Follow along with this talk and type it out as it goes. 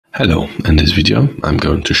Hello, in this video I'm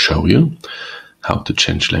going to show you how to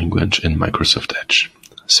change language in Microsoft Edge.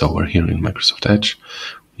 So we're here in Microsoft Edge.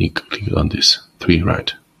 We click on these three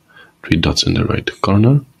dots in the right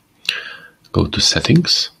corner, go to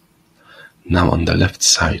settings. Now on the left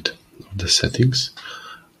side of the settings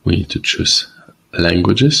we need to choose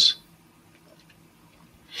languages,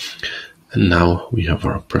 and now we have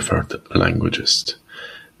our preferred languages,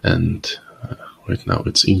 and right now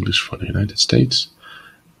it's English for the United States.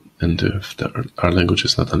 And if our language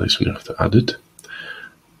is not on this one, you have to add it.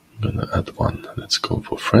 I'm gonna add one. Let's go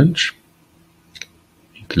for French.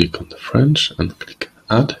 You click on the French and click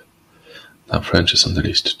Add. Now French is on the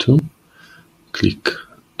list too. Click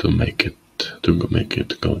to make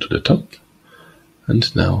it go to the top.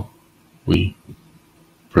 And now we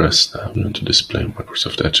press. Now we want to display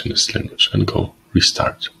Microsoft Edge in this language and go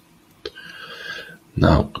restart.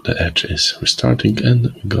 Now the Edge is restarting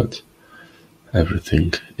and we got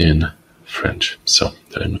everything in French. So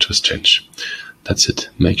the language has changed. That's it.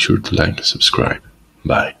 Make sure to like and subscribe.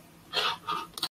 Bye.